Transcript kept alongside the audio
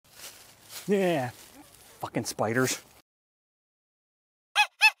Yeah, fucking spiders.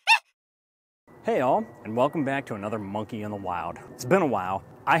 Hey all, and welcome back to another Monkey in the Wild. It's been a while.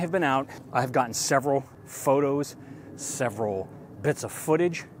 I have been out. I have gotten several photos, several bits of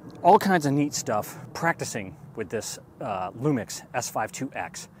footage, all kinds of neat stuff practicing with this Lumix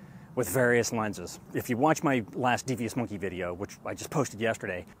S52X with various lenses. If you watch my last Devious Monkey video, which I just posted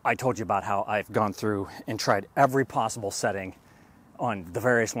yesterday, I told you about how I've gone through and tried every possible setting on the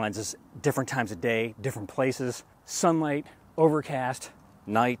various lenses, different times of day, different places, sunlight, overcast,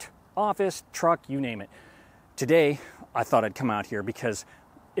 night, office, truck, you name it. Today, I thought I'd come out here because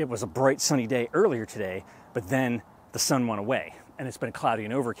it was a bright sunny day earlier today, but then the sun went away and it's been cloudy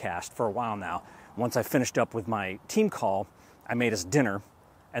and overcast for a while now. Once I finished up with my team call, I made us dinner,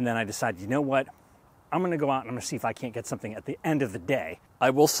 and then I decided, you know what? I'm gonna go out and I'm gonna see if I can't get something at the end of the day.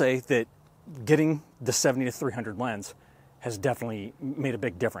 I will say that getting the 70-300 lens has definitely made a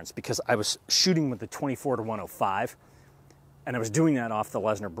big difference because I was shooting with the 24-105, and I was doing that off the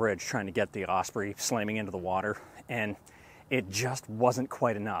Lesnar Bridge trying to get the Osprey slamming into the water, and it just wasn't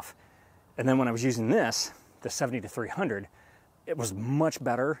quite enough. And then when I was using this, the 70-300, it was much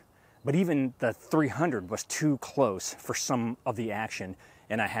better, but even the 300 was too close for some of the action,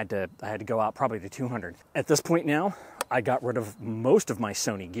 and I had to go out probably to 200. At this point now, I got rid of most of my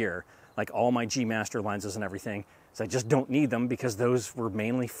Sony gear, like all my G Master lenses and everything, so I just don't need them because those were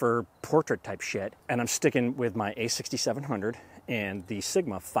mainly for portrait type shit. And I'm sticking with my A6700 and the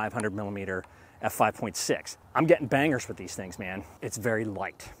Sigma 500mm f5.6. I'm getting bangers with these things, man. It's very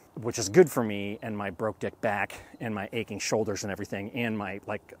light, which is good for me and my broke dick back and my aching shoulders and everything, and my,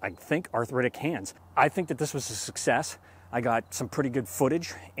 like, I think arthritic hands. I think that this was a success. I got some pretty good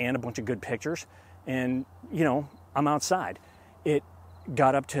footage and a bunch of good pictures, and you know, I'm outside. It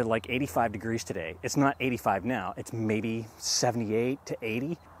got up to like 85 degrees today. It's not 85 now, it's maybe 78 to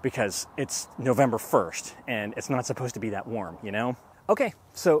 80 because it's November 1st and it's not supposed to be that warm, you know? Okay,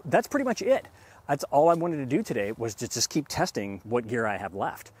 so that's pretty much it. That's all I wanted to do today, was to just keep testing what gear I have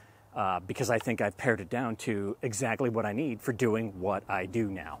left because I think I've pared it down to exactly what I need for doing what I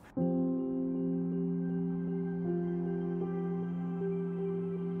do now.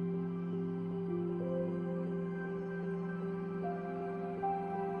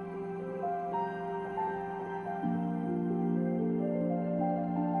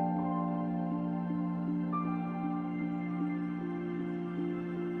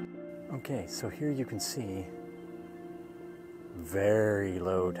 Okay, so here you can see very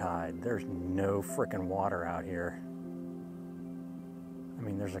low tide. There's no frickin' water out here. I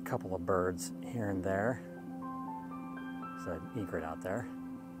mean, there's a couple of birds here and there. There's an egret out there,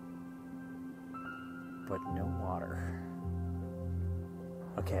 but no water.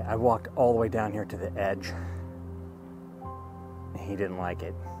 Okay, I walked all the way down here to the edge. He didn't like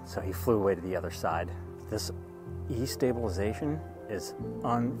it, so he flew away to the other side. This E-stabilization is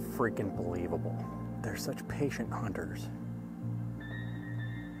unfreaking believable. They're such patient hunters.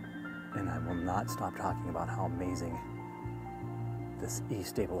 And I will not stop talking about how amazing this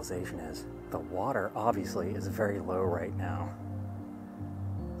E-stabilization is. The water obviously is very low right now.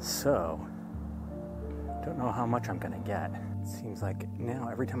 So, don't know how much I'm gonna get. It seems like now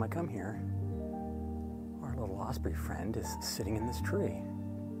every time I come here, our little osprey friend is sitting in this tree.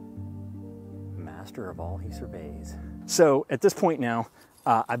 Master of all he surveys. So at this point now,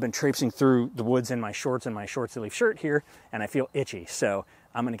 I've been traipsing through the woods in my shorts and my short sleeve shirt here, and I feel itchy, so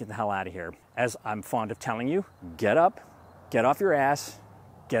I'm gonna get the hell out of here. As I'm fond of telling you, get up, get off your ass,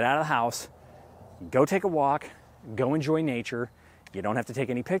 get out of the house, go take a walk, go enjoy nature. You don't have to take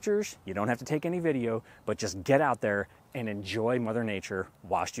any pictures, you don't have to take any video, but just get out there and enjoy Mother Nature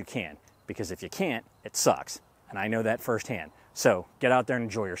whilst you can. Because if you can't, it sucks. And I know that firsthand. So get out there and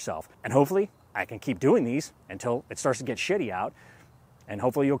enjoy yourself. And hopefully, I can keep doing these until it starts to get shitty out, and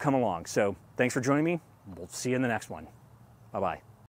hopefully you'll come along. So thanks for joining me. We'll see you in the next one. Bye-bye.